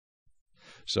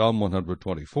Psalm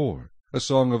 124, a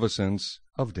song of ascents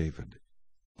of David.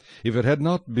 If it had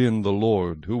not been the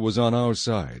Lord who was on our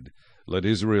side, let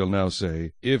Israel now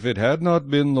say, if it had not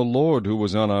been the Lord who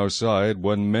was on our side,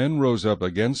 when men rose up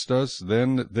against us,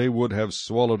 then they would have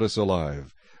swallowed us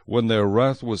alive. When their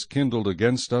wrath was kindled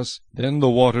against us, then the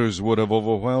waters would have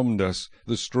overwhelmed us,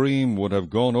 the stream would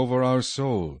have gone over our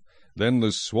soul, then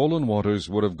the swollen waters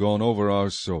would have gone over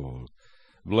our soul.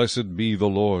 Blessed be the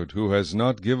Lord, who has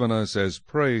not given us as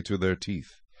prey to their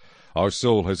teeth. Our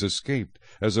soul has escaped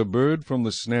as a bird from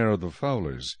the snare of the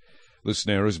fowlers. The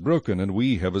snare is broken, and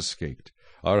we have escaped.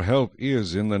 Our help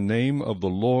is in the name of the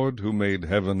Lord who made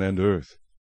heaven and earth.